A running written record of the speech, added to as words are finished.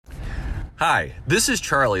Hi, this is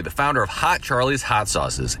Charlie, the founder of Hot Charlie's Hot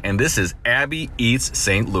Sauces, and this is Abby Eats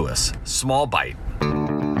St. Louis. Small bite.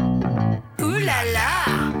 Ooh la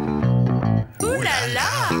la. Ooh la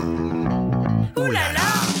la. Ooh la la.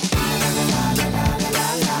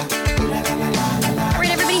 All right,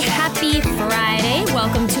 everybody, happy Friday.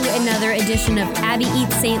 Welcome to another edition of Abby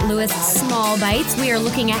Eats St. Louis Small Bites. We are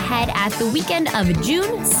looking ahead at the weekend of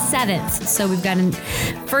June 7th. So we've got a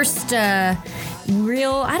first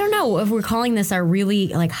I don't know if we're calling this our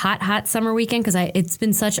really hot summer weekend because it's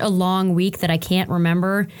been such a long week that I can't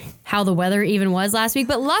remember how the weather even was last week.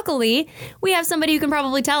 But luckily, we have somebody who can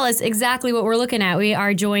probably tell us exactly what we're looking at. We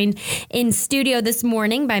are joined in studio this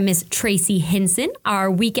morning by Miss Tracy Hinson, our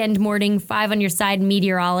weekend morning 5 on your side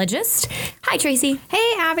meteorologist. Hi, Tracy.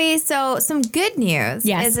 Hey, Abby. So some good news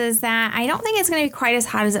Yes. is that I don't think it's going to be quite as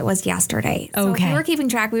hot as it was yesterday. So Okay. if you were keeping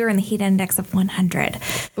track, we were in the heat index of 100.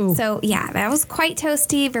 Ooh. So yeah, that was quite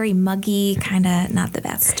toasty, very muggy, kind of not the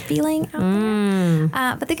best feeling out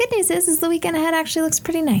there. But the good news is the weekend ahead actually looks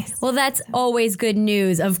pretty nice. Well, that's always good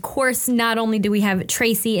news. Of course, not only do we have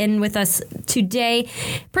Tracy in with us today,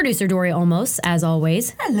 producer Dory Olmos, as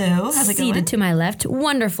always. Hello, how's it going? Seated to my left,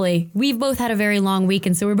 wonderfully. We've both had a very long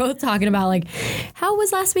weekend, so we're both talking about how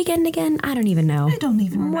was last weekend again? I don't even know. I don't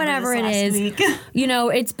even remember Whatever this it last is. week. You know,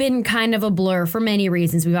 it's been kind of a blur for many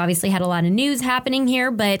reasons. We've obviously had a lot of news happening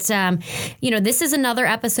here, but, this is another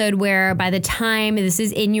episode where by the time this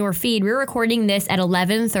is in your feed, we're recording this at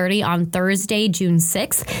 11:30 on Thursday, June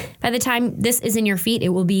 6th. By the time this is in your feed, it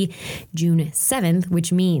will be June 7th,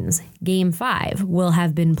 which means Game 5 will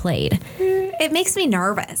have been played. It makes me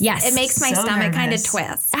nervous. Yes. It makes my So stomach kind of nervous.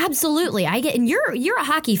 twist. Absolutely. I get, and you're a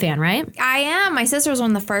hockey fan, right? I am. My sister was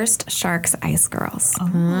one of the first Sharks Ice Girls.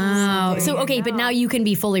 Oh, so okay, but now you can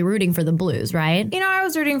be fully rooting for the Blues, right? You know, I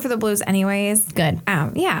was rooting for the Blues anyways. Good.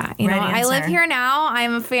 Yeah, Right I live answer. here now.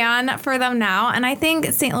 I'm a fan for them now. And I think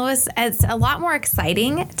St. Louis, it's a lot more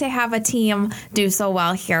exciting to have a team do so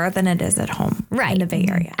well here than it is at home. Right. In the Bay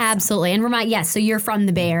Area. Absolutely. And yes, so you're from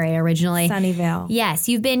the Bay Area originally. Sunnyvale. Yes,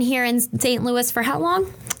 you've been here in St. Louis for how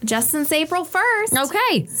long? Just since April 1st.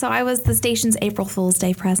 Okay. So I was the station's April Fool's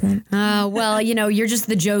Day present. Well, you're just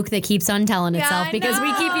the joke that keeps on telling itself I because we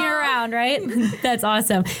know. keep you around, right? That's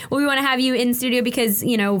awesome. Well, we want to have you in studio because,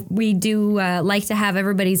 we do like to have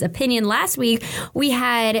everybody's opinion. Last week, we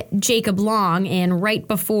had Jacob Long in right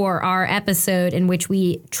before our episode in which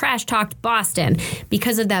we trash talked Boston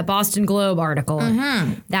because of that Boston Globe article.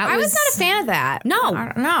 That I was not a fan of that. No.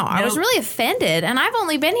 I was really offended. And I've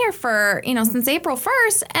only been here for, since April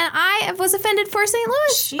 1st. And I was offended for St.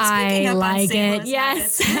 Louis. She's I picking up on like St. it. Louis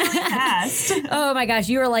Yes. habits really fast. Oh my gosh,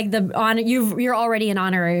 you are like you're already an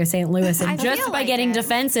honorary of St. Louis, and I just feel by like getting it.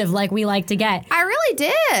 defensive like we like to get. I really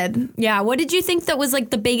did. Yeah, what did you think that was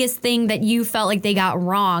the biggest thing that you felt like they got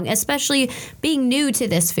wrong, especially being new to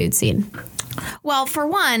this food scene? Well, for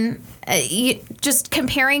one, just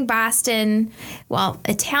comparing Boston,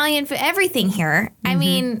 Italian food, everything here. I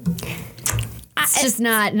mean, It's just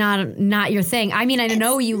not your thing. I mean, I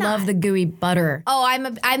know you love the gooey butter. oh,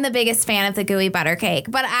 I'm the biggest fan of the gooey butter cake,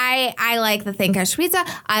 but I like the thin crust pizza.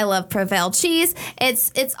 I love Provel cheese.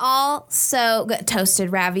 It's all so good.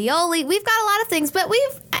 Toasted ravioli. We've got a lot of things, but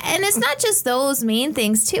and it's not just those main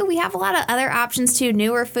things too. We have a lot of other options too,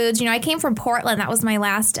 newer foods. I came from Portland. That was my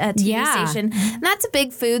last TV station. And that's a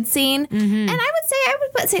big food scene. And I would say I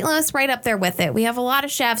would put St. Louis right up there with it. We have a lot of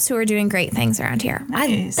chefs who are doing great things around here.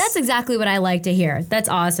 Nice. That's exactly what I like to hear. That's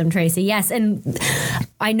awesome, Tracy. Yes, and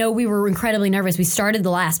I know we were incredibly nervous. We started the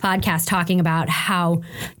last podcast talking about how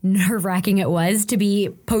nerve-wracking it was to be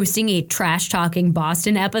posting a trash-talking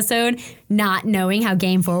Boston episode, not knowing how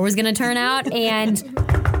Game 4 was going to turn out, and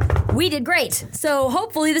we did great. So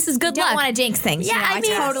hopefully this is good luck. Don't want to jinx things. Yeah, I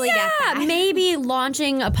mean, totally get that. maybe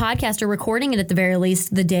launching a podcast or recording it at the very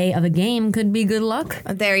least the day of a game could be good luck.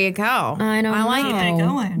 There you go. I don't like know. it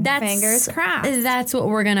going. That's, Fingers crossed. That's what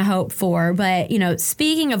we're going to hope for. But,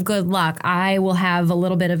 speaking of good luck, I will have a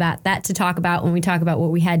little bit about that to talk about when we talk about what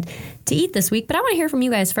we had to eat this week. But I want to hear from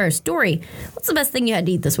you guys first. Dory, what's the best thing you had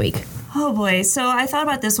to eat this week? Oh boy, so I thought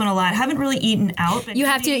about this one a lot. Haven't really eaten out, but You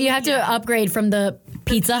have to upgrade from the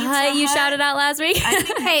Pizza Hut you Hut? shouted out last week.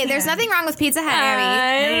 Hey, there's nothing wrong with Pizza Hut,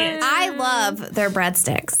 Abby. I love their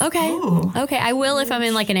breadsticks. Okay. Ooh. Okay, I will if I'm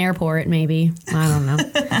in an airport, maybe. I don't know.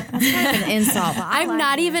 An insult. but I I'm like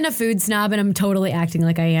not it. even a food snob, and I'm totally acting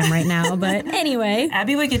like I am right now. But anyway.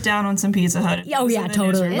 Abby would get down on some Pizza Hut. Oh, yeah,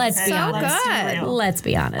 totally. Let's be so honest. good. Let's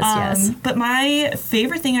be honest, yes. But my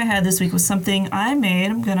favorite thing I had this week was something I made.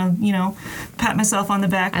 I'm gonna, pat myself on the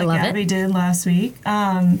back I like love it. Abby did last week. So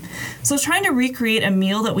I was trying to recreate a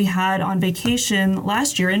meal that we had on vacation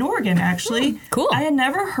last year in Oregon, actually. Cool. I had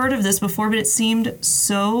never heard of this before, but it seemed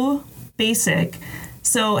so basic.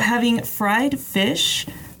 So having fried fish,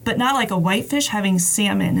 but not like a white fish, having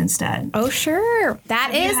salmon instead. Oh, sure. I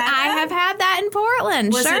have had that in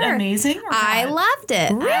Portland. Was sure. it amazing or I not? loved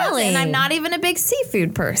it. Really? And I'm not even a big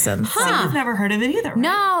seafood person. so- I've never heard of it either. Right?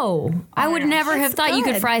 No, I would gosh, never have thought you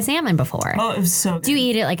could good. fry salmon before. Oh, it was so good. Do you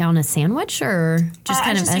eat it like on a sandwich or just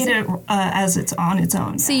kind I of just ate it as it's on its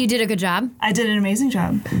own. So you did a good job. I did an amazing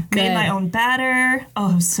job. Made my own batter.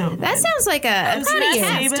 Oh, it was so good. That sounds like a was pretty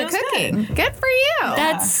messy, but to it was cooking. Good for you.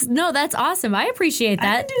 That's awesome. I appreciate I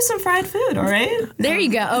that. can do some fried food, all right? There you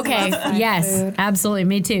go. Okay. Yes, absolutely.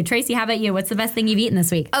 Me too. Tracy, how about you? What's the best thing you've eaten this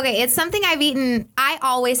week? Okay, it's something I've eaten. I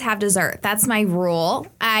always have dessert. That's my rule.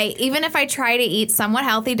 Even if I try to eat somewhat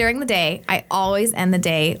healthy during the day, I always end the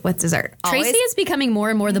day with dessert. Always. Tracy is becoming more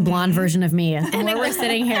and more the blonde version of me. The more we're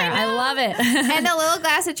sitting here. I love it. And a little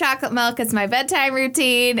glass of chocolate milk. It's my bedtime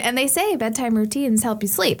routine. And they say bedtime routines help you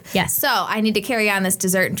sleep. Yes. So I need to carry on this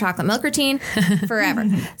dessert and chocolate milk routine forever.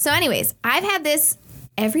 So anyways, I've had this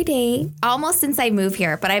every day almost since I moved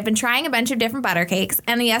here, but I've been trying a bunch of different butter cakes,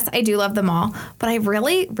 and yes, I do love them all, but I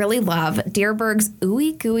really, really love Dierberg's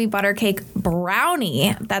Ooey Gooey Butter Cake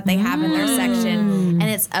Brownie that they have in their section, and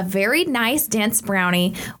it's a very nice dense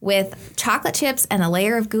brownie with chocolate chips and a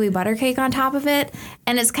layer of gooey butter cake on top of it,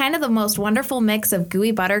 and it's kind of the most wonderful mix of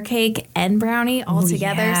gooey butter cake and brownie all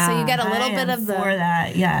together, yeah. so you get a little I bit am of the, for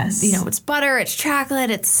that, yes. it's butter, it's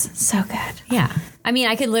chocolate, it's so good. Yeah. I mean,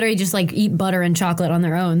 I could literally just like eat butter and chocolate on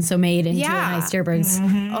their own, so made into Yeah. a nice Dierberg's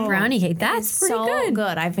brownie cake. That's pretty so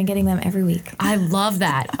good. I've been getting them every week. I love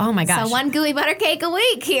that. Oh my gosh. So one gooey butter cake a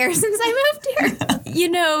week here since I moved here. You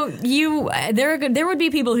know, there would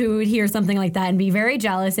be people who would hear something like that and be very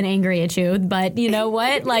jealous and angry at you. But you know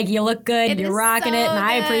what? Like, you look good, It you're is rocking so it, and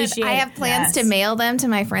I good. appreciate I it. have plans Yes. to mail them to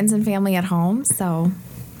my friends and family at home. So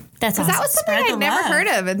That's awesome. that was something Spread the I'd never love. heard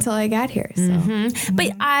of until I got here. So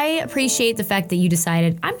But I appreciate the fact that you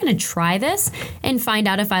decided, I'm going to try this and find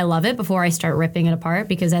out if I love it before I start ripping it apart.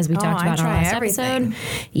 Because as we talked I about in our try last everything.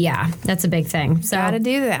 episode, yeah, that's a big thing. So gotta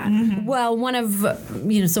do that. Well, one of,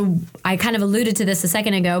 so I kind of alluded to this a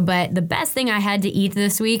second ago, but the best thing I had to eat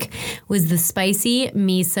this week was the spicy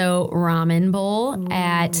miso ramen bowl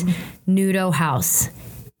at Nudo House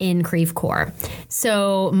in Creve Coeur.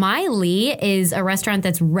 So My Lee is a restaurant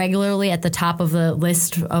that's regularly at the top of the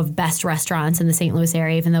list of best restaurants in the St. Louis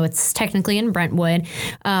area, even though it's technically in Brentwood.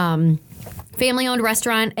 Family-owned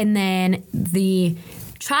restaurant, and then the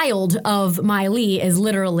child of My Lee is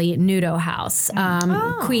literally Nudo House.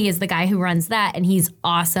 Kui is the guy who runs that, and he's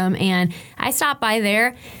awesome. And I stopped by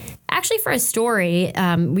there actually for a story.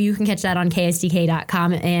 You can catch that on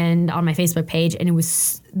ksdk.com and on my Facebook page. And it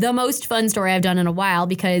was the most fun story I've done in a while,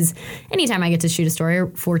 because anytime I get to shoot a story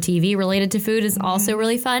for TV related to food is also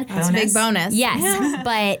really fun. It's a big bonus. Yes,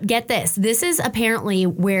 but get this. This is apparently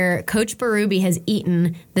where Coach Berube has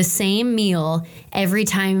eaten the same meal every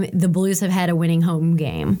time the Blues have had a winning home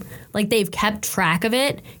game. Like, they've kept track of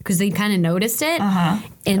it because they kind of noticed it.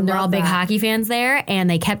 And they're all big hockey fans there, and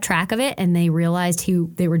they kept track of it, and they realized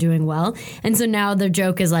they were doing well. And so now the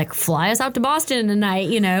joke is like, fly us out to Boston tonight,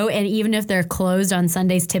 and even if they're closed on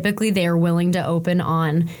Sundays, typically they are willing to open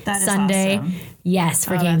on That is Sunday. awesome. Yes,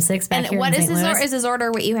 for Game 6 back And here what in is St. Louis. his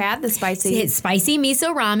order? What you had? The spicy. It's spicy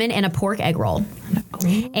miso ramen and a pork egg roll.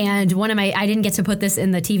 And I didn't get to put this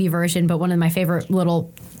in the TV version, but one of my favorite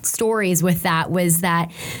little stories with that was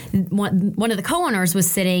that one of the co-owners was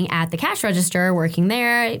sitting at the cash register working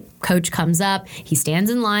there. Coach comes up, he stands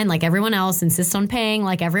in line like everyone else, insists on paying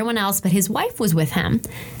like everyone else, but his wife was with him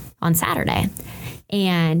on Saturday.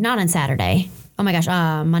 And not on Saturday. Oh my gosh,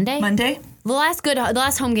 Monday? Monday? The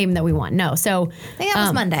last home game that we won. No, so I think that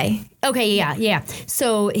was Monday. Okay, yeah.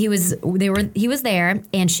 So he was there,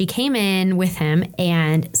 and she came in with him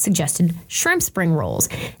and suggested shrimp spring rolls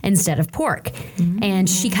instead of pork. And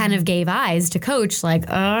she kind of gave eyes to Coach, like,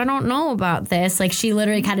 I don't know about this. Like, she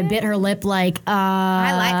literally kind of bit her lip, like,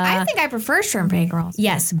 I think I prefer shrimp egg rolls.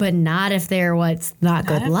 yes, but not if they're what's not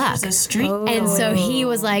good luck. There's a street. And so he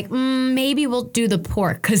was like, maybe we'll do the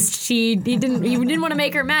pork, because he didn't want to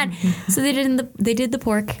make her mad. So they did the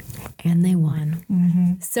pork, and they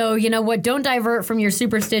won. So you know what? Don't divert from your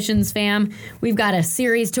superstitions, fam. We've got a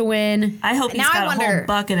series to win. I hope he's Now I got a wonder- whole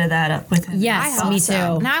bucket of that up with him. Yes, I hope me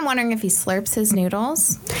so. too. Now I'm wondering if he slurps his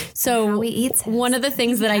noodles. So how he eats his. one of the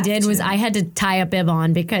things that I did was I had to tie a bib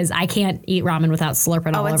on, because I can't eat ramen without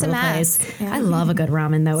slurping all it's over a the mess. place. Yeah. I love a good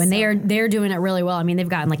ramen though, and they're doing it really well. I mean, they've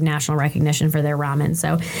gotten like national recognition for their ramen,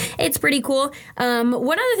 so it's pretty cool.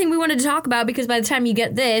 One other thing we wanted to talk about, because by the time you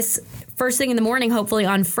get this, first thing in the morning, hopefully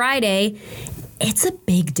on Friday, It's a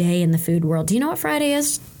big day in the food world. Do you know what Friday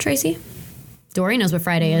is, Tracy? Dory knows what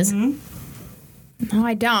Friday is. No,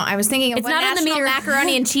 I don't. I was thinking of It's what not on the National meter.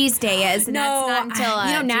 Macaroni and Cheese Day is. And that's not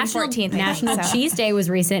until National June 14th. National Cheese Day was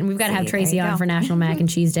recent, and we've got to have See, there Tracy you on go. for National Mac and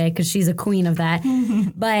Cheese Day because she's a queen of that.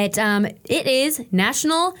 But it is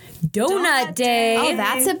National Donut Day. Oh,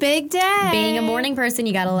 that's a big day. Being a morning person,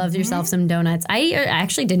 you gotta love yourself some donuts. I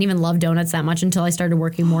actually didn't even love donuts that much until I started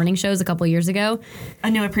working morning shows a couple years ago.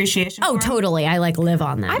 A new appreciation. Oh, for 'em? totally. I live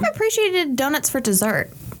on them. I've appreciated donuts for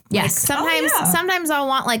dessert. Yes. Sometimes, yeah. sometimes I'll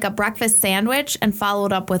want like a breakfast sandwich and follow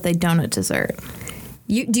it up with a donut dessert.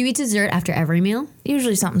 Do you eat dessert after every meal?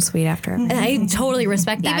 Usually something sweet after. And I totally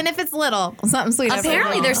respect that. Even if it's little, something sweet. after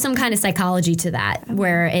Apparently, a there's meal. some kind of psychology to that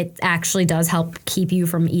where it actually does help keep you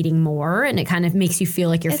from eating more, and it kind of makes you feel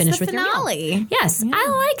like you're It's finished the with your meal. finale. Yes,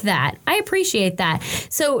 I like that. I appreciate that.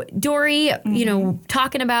 So, Dory, you know,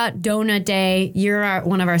 talking about Donut Day, you're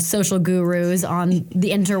one of our social gurus on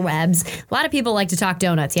the interwebs. A lot of people like to talk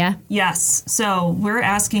donuts, yeah? Yes. So we're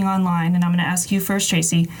asking online, and I'm going to ask you first,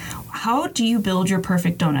 Tracy. How do you build your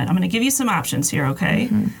perfect donut? I'm going to give you some options here, okay?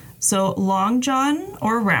 So long john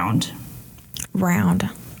or round? Round.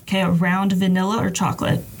 Okay, a round vanilla or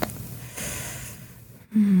chocolate?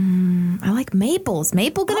 I like maples.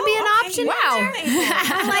 Maple gonna be an okay, option you now. are maple.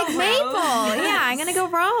 I like maple. Yeah, I'm gonna go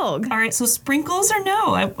rogue. All right, so sprinkles or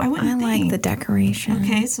no? I wouldn't I like think. the decoration.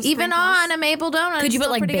 Okay, so even sprinkles. on a maple donut. Could you it's put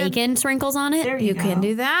still like pretty good. bacon sprinkles on it? There You go. can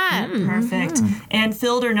do that. Perfect. And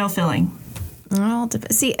filled or no filling? Well,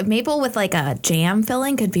 see, maple with like a jam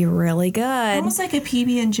filling could be really good. Almost like a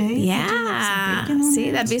PB&J. Yeah. bacon on See,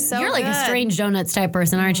 it. that'd be so You're like a good. strange donuts type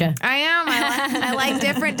person, aren't you? I am. I like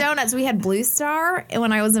different donuts. We had Blue Star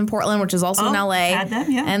when I was in Portland, which is also in Oh, LA. had them,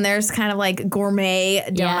 yeah. And there's kind of like gourmet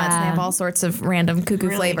donuts. Yeah. They have all sorts of random cuckoo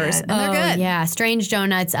Really flavors. good. And they're good. Yeah, Strange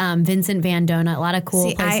Donuts, Vincent Van Donut. A lot of cool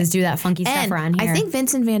See, places do that funky stuff And around here. I think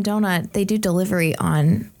Vincent Van Donut, they do delivery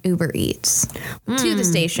on Uber Eats to the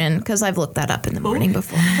station because I've looked that up in the morning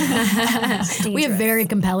before. we have very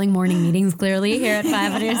compelling morning meetings, clearly, here at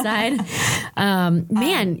 5 on your side.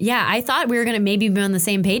 Man, yeah, I thought we were going to maybe be on the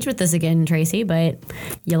same page with this again, Tracy, but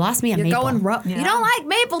you lost me at You're maple. going rough. You don't like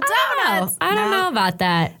maple donuts. I don't know about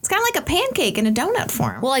that. It's kind of like a pancake in a donut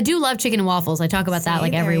form. Well, I do love chicken and waffles. I talk about that See,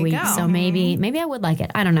 like every there you week, go. so maybe I would like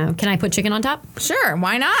it. I don't know. Can I put chicken on top? Sure,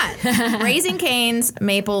 why not? Raising Cane's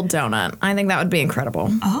maple donut. I think that would be incredible.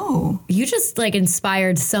 Oh. You just like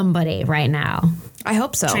inspired somebody right now. I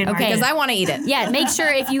hope so. Trademark. Okay. Because I want to eat it. Yeah, make sure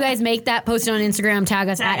if you guys make that, post it on Instagram, tag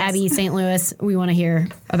us at Tag us. Abby St. Louis. We want to hear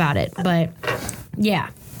about it. But yeah,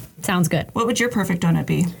 sounds good. What would your perfect donut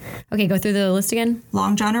be? Okay, go through the list again.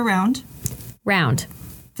 Long john or round? Round,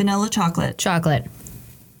 Vanilla chocolate? chocolate,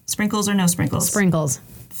 Sprinkles or no sprinkles? sprinkles,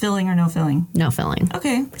 Filling or no filling? no filling.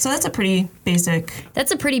 Okay, so that's a pretty basic.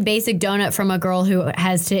 That's a pretty basic donut from a girl who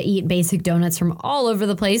has to eat basic donuts from all over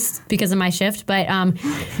the place because of my shift. But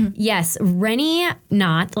yes, Rennie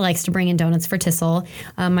Knott likes to bring in donuts for Tissel.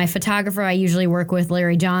 My photographer I usually work with,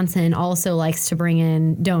 Larry Johnson, also likes to bring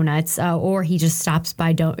in donuts, or he just stops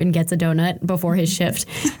by and gets a donut before his shift.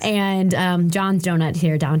 And John's Donut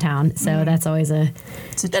here downtown, so that's always a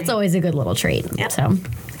good little treat. Yep. So.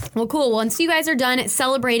 Well, cool. Once you guys are done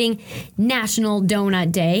celebrating National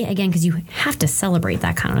Donut Day, again, because you have to celebrate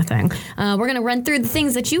that kind of thing, we're going to run through the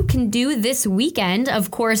things that you can do this weekend.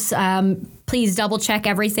 Of course, please double check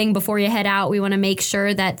everything before you head out. We want to make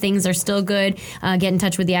sure that things are still good. Get in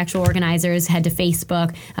touch with the actual organizers. Head to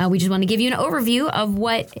Facebook. We just want to give you an overview of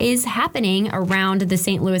what is happening around the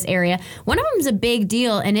St. Louis area. One of them is a big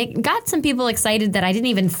deal, and it got some people excited that I didn't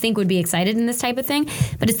even think would be excited in this type of thing,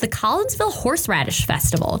 but it's the Collinsville Horseradish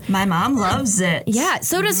Festival. My mom loves it. Yeah,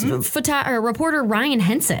 so does reporter Ryan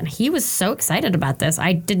Henson. He was so excited about this.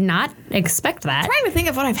 I did not expect that. I'm trying to think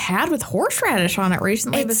of what I've had with horseradish on it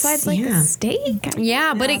recently It's- besides like yeah. a steak.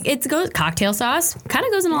 Yeah, but it goes cocktail sauce. Kind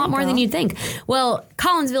of goes in a lot more than you'd think. Well,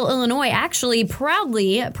 Collinsville, Illinois actually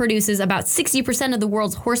proudly produces about 60% of the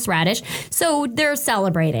world's horseradish. So they're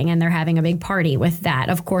celebrating and they're having a big party with that.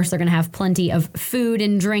 Of course, they're going to have plenty of food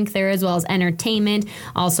and drink there as well as entertainment,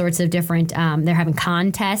 all sorts of different, they're having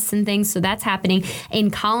contests and things. So that's happening in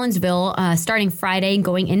Collinsville starting Friday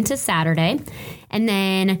going into Saturday. And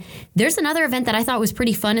then there's another event that I thought was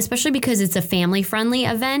pretty fun, especially because it's a family-friendly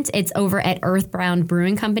event. It's over at Earthbound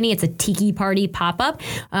Brewing Company. It's a tiki party pop-up.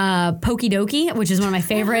 Pokey Dokie, which is one of my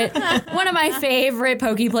favorite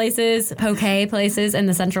poke places in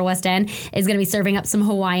the Central West End, is going to be serving up some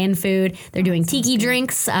Hawaiian food. They're doing tiki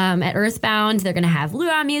drinks at Earthbound. They're going to have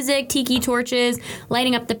luau music, tiki torches,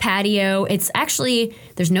 lighting up the patio. It's actually,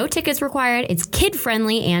 there's no tickets required. It's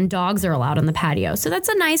kid-friendly, and dogs are allowed on the patio. So that's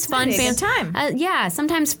a nice, fun That'd be a good time. Yeah,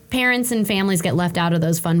 sometimes parents and families get left out of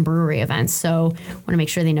those fun brewery events, so want to make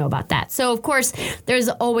sure they know about that. So, of course, there's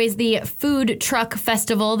always the Food Truck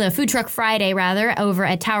Festival, the Food Truck Friday, rather, over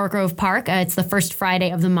at Tower Grove Park. It's the first Friday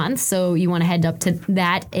of the month, so you want to head up to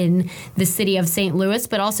that in the city of St. Louis.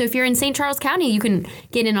 But also, if you're in St. Charles County, you can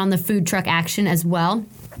get in on the food truck action as well.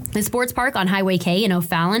 The Sports Park on Highway K in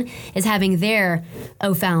O'Fallon is having their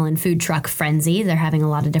O'Fallon food truck frenzy. They're having a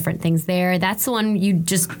lot of different things there. That's the one you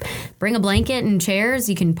just bring a blanket and chairs.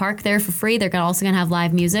 You can park there for free. They're also going to have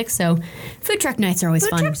live music. So food truck nights are always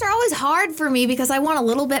fun. Food trucks are always hard for me because I want a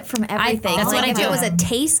little bit from everything. That's what I if do. it was a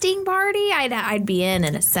tasting party, I'd be in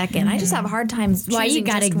a second. I just have a hard time choosing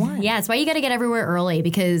just one. Yeah, it's why you got to get everywhere early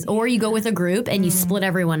or you go with a group and you split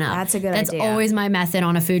everyone up. That's a good idea. That's always my method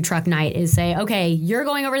on a food truck night is say, okay, you're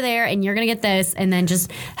going over there and you're going to get this, and then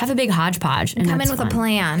just have a big hodgepodge. And Come in with a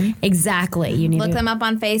plan. Exactly. You need Look to them up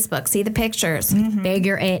on Facebook. See the pictures.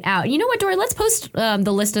 figure it out. You know what, Dory? Let's post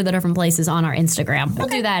the list of the different places on our Instagram. We'll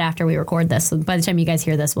do that after we record this. So by the time you guys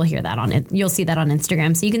hear this, we'll hear that on it. You'll see that on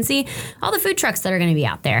Instagram, so you can see all the food trucks that are going to be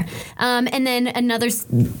out there. And then another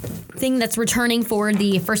thing that's returning for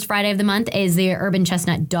the first Friday of the month is the Urban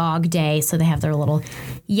Chestnut Dog Day. So they have their little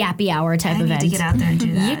yappy hour type I event. need to get out there and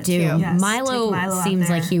do that. You do. Yes, Milo take out seems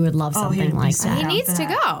there. like he would love Oh, something would be like so that. He down needs for to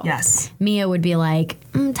that. go. Yes. Mia would be like,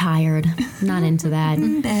 I'm tired. Not into that.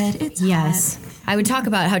 Bed. It's Yes. I would talk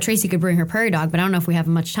about how Tracy could bring her prairie dog, but I don't know if we have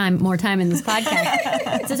more time in this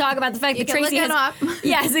podcast to talk about the fact that can Tracy look it has. up.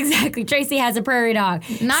 Yes, exactly. Tracy has a prairie dog.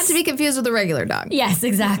 Not to be confused with a regular dog. Yes,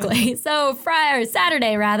 exactly. So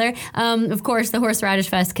Saturday, rather, of course, the Horseradish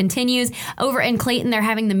Fest continues. Over in Clayton, they're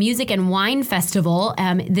having the Music and Wine Festival.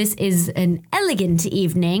 This is an elegant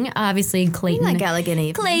evening. Obviously, Clayton. I like elegant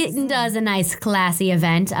evenings. Clayton does a nice, classy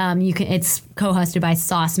event. It's co-hosted by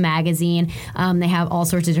Sauce Magazine. They have all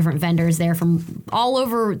sorts of different vendors there from all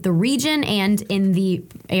over the region and in the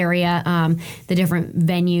area. The different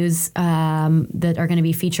venues that are going to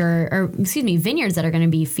be featured, vineyards that are going to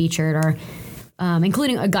be featured are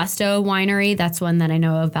including Augusto Winery. That's one that I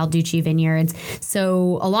know of, Balducci Vineyards.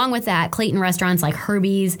 So along with that, Clayton restaurants like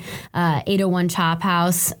Herbie's, 801 Chop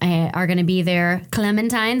House are going to be there.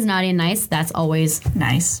 Clementine's, Naughty and Nice, that's always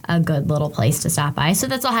nice. a good little place to stop by. So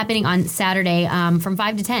that's all happening on Saturday from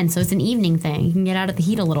 5 to 10. So it's an evening thing. You can get out of the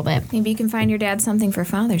heat a little bit. Maybe you can find your dad something for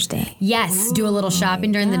Father's Day. Yes, do a little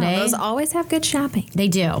shopping during the day. Those always have good shopping. They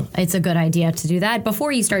do. It's a good idea to do that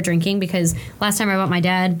before you start drinking, because last time I bought my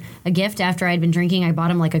dad a gift after I'd been drinking, I bought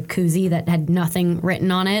him like a koozie that had nothing written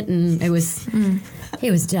on it, and it was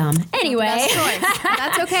dumb. Anyway. Best choice.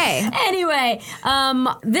 That's okay. Anyway,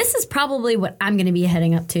 this is probably what I'm going to be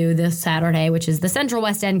heading up to this Saturday, which is the Central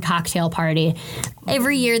West End Cocktail Party.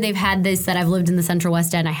 Every year they've had this that I've lived in the Central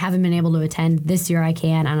West End. I haven't been able to attend. This year I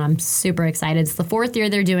can, and I'm super excited. It's the 4th year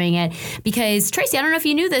they're doing it because, Tracy, I don't know if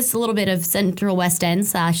you knew this, a little bit of Central West End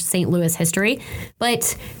 / St. Louis history,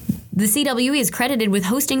 but the CWE is credited with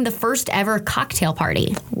hosting the first ever cocktail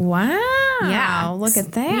party. Wow. Yeah. Look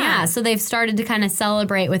at that. Yeah, so they've started to kind of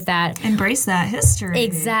celebrate with that. Embrace that history.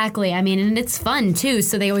 Exactly. I mean, and it's fun too.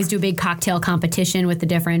 So they always do a big cocktail competition with the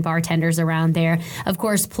different bartenders around there. Of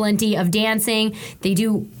course, plenty of dancing. They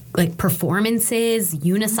do like performances,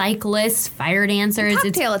 unicyclists, fire dancers.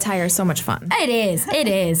 Cocktail attire is so much fun. It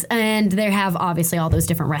is. And they have obviously all those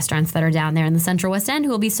different restaurants that are down there in the Central West End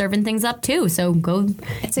who will be serving things up too. So go.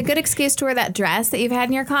 It's a good excuse to wear that dress that you've had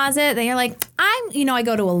in your closet that you're like, I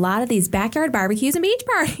go to a lot of these backyard barbecues and beach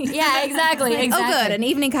parties. Yeah, exactly. Oh, good. An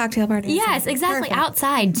evening cocktail party. Yes, exactly. Perfect.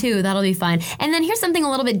 Outside, too. That'll be fun. And then here's something a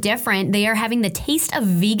little bit different. They are having the Taste of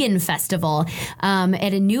Vegan Festival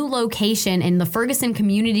at a new location in the Ferguson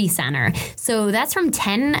Community Center. So that's from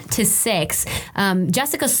 10 to 6.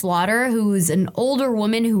 Jessica Slaughter, who's an older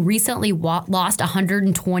woman who recently lost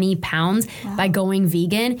 120 pounds by going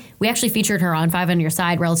vegan. We actually featured her on 5 on Your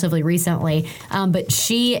Side relatively recently. But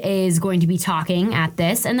she is going to be talking at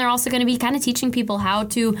this. And they're also going to be kind of teaching people how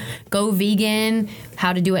to go vegan,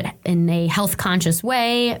 how to do it in a health conscious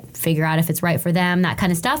way, figure out if it's right for them, that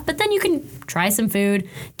kind of stuff. But then you can try some food,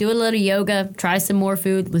 do a little yoga, try some more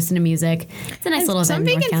food, listen to music. It's a nice little event. Some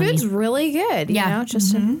in North vegan County. food's really good. You know,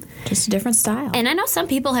 just a different style. And I know some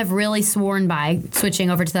people have really sworn by switching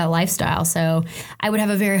over to that lifestyle. So I would have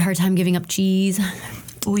a very hard time giving up cheese.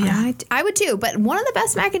 Oh, yeah. I would too, but one of the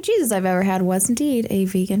best mac and cheeses I've ever had was indeed a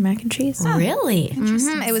vegan mac and cheese. Really?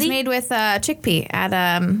 It was made with chickpea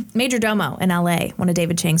at Major Domo in LA, one of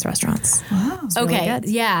David Chang's restaurants. Wow. Okay. really good.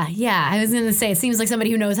 Yeah. I was going to say, it seems like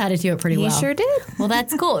somebody who knows how to do it pretty He well. sure did. Well,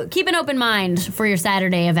 that's cool. Keep an open mind for your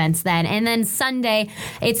Saturday events then. And then Sunday,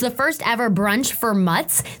 it's the first ever brunch for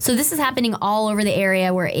Mutts. So this is happening all over the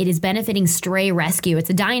area where it is benefiting stray rescue. It's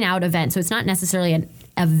a dine-out event, so it's not necessarily an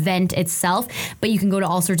event itself, but you can go to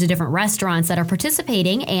all sorts of different restaurants that are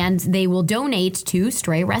participating and they will donate to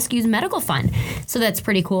Stray Rescue's medical fund. So that's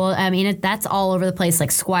pretty cool. I mean, that's all over the place,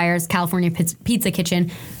 like Squire's, California Pizza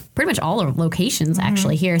Kitchen, pretty much all our locations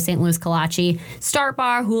actually here. St. Louis Kolache, Start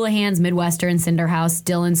Bar, Houlihan's, Midwestern, Cinder House,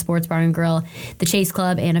 Dylan's Sports Bar and Grill, the Chase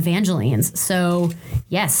Club, and Evangeline's. So,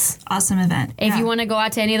 yes. Awesome event. If you want to go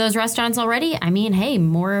out to any of those restaurants already, I mean, hey,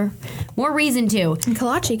 more reason to. And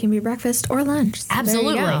kolache can be breakfast or lunch. So there you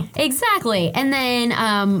Absolutely. go. Exactly. And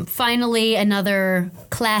then finally, another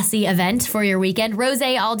classy event for your weekend, Rose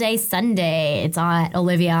All Day Sunday. It's at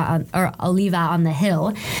Oliva on the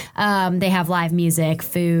Hill. They have live music,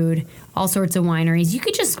 food, all sorts of wineries. You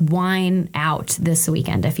could just wine out this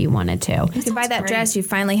weekend if you wanted to. You can buy that dress you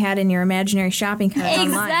finally had in your imaginary shopping cart online.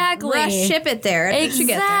 Exactly. Rush ship it there. It should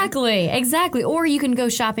get there. Exactly. Or you can go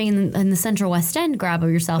shopping in the Central West End, grab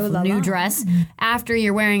yourself a new dress after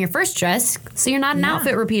you're wearing your first dress, so you're not an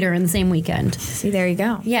outfit repeater in the same weekend. See, there you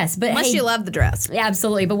go. Yes, but Unless hey, you love the dress. yeah,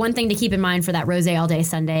 absolutely. But one thing to keep in mind for that Rose All Day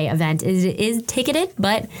Sunday event is it is ticketed,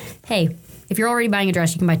 but hey, if you're already buying a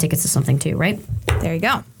dress, you can buy tickets to something too, right? There you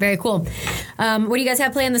go. Very cool. What do you guys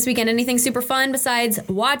have planned this weekend? Anything super fun besides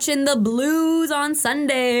watching the Blues on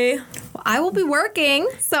Sunday? Well, I will be working,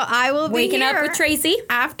 so I will be Waking up here. with Tracy.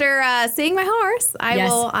 After seeing my horse,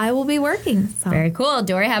 I will be working. So. Very cool.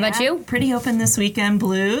 Dory, how about you? Pretty open this weekend,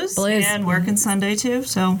 Blues. And working Sunday too,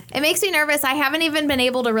 so. It makes me nervous. I haven't even been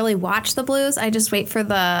able to really watch the Blues. I just wait for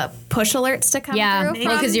the push alerts to come Yeah, through.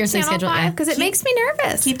 well, 'cause you're so scheduled, yeah. Because it makes me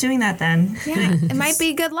nervous. Keep doing that then. Yeah, it might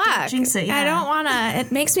be good luck. jinx it, yeah. I don't want to.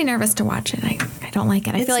 It makes me nervous to watch it. I don't like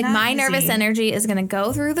it. I It's feel like not my easy. nervous energy is going to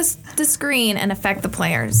go through the screen and affect the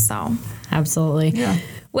players. So Absolutely. Yeah.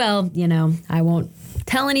 Well, I won't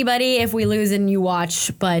tell anybody if we lose and you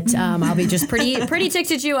watch, but I'll be just pretty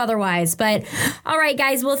ticked at you otherwise. But all right,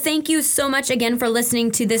 guys. Well, thank you so much again for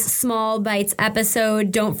listening to this Small Bites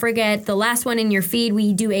episode. Don't forget the last one in your feed.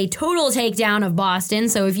 We do a total takedown of Boston.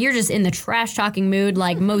 So if you're just in the trash talking mood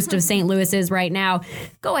like most of St. Louis is right now,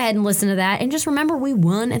 go ahead and listen to that. And just remember, we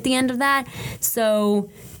won at the end of that. So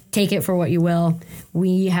take it for what you will.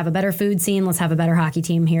 We have a better food scene. Let's have a better hockey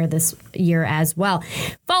team here this year as well.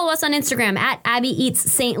 Follow us on Instagram at Abby Eats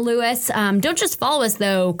St. Louis. Don't just follow us,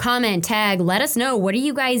 though. Comment, tag, let us know. What are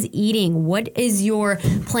you guys eating? What is your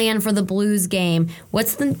plan for the Blues game?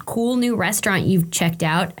 What's the cool new restaurant you've checked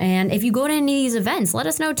out? And if you go to any of these events, let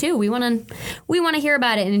us know, too. We want to hear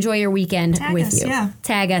about it and enjoy your weekend Tag with us, you. yeah.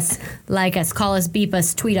 Tag us, like us, call us, beep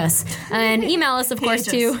us, tweet us, and email us, of course,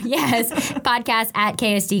 Page us. too. Yes, podcast at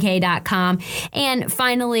ksdk.com. And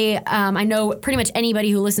finally, I know pretty much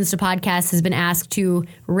anybody who listens to podcasts has been asked to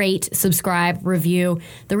rate, subscribe, review.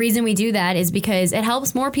 The reason we do that is because it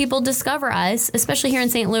helps more people discover us, especially here in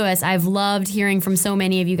St. Louis. I've loved hearing from so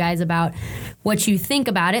many of you guys about what you think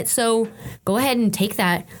about it. So go ahead and take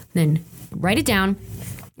that, then write it down,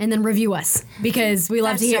 and then review us because we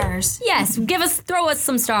love to hear. Stars. Yes, throw us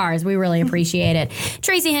some stars. We really appreciate it.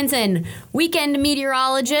 Tracy Henson, weekend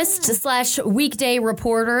meteorologist / weekday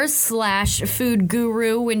reporter / food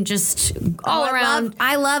guru, and just all around.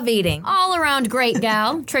 I love eating. All around great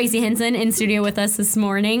gal, Tracy Henson, in studio with us this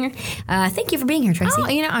morning. Thank you for being here, Tracy. Oh,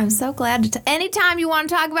 I'm so glad to. Anytime you want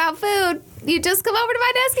to talk about food, you just come over to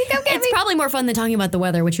my desk and come get It's me. probably more fun than talking about the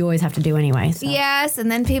weather, which you always have to do anyway. So. Yes, and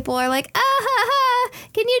then people are like,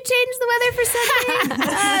 can you change the weather for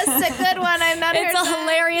Sunday? It's a good one. I've not heard It's a that.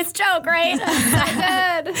 hilarious joke, right?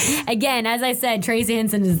 So good. Again, as I said, Tracy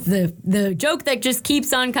Henson is the joke that just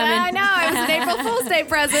keeps on coming. I know. It was an April Fool's Day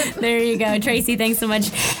present. There you go. Tracy, thanks so much.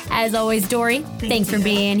 As always, Dory, thanks for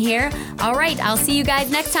being here. All right, I'll see you guys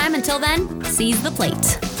next time. Until then, seize the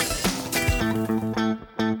plate.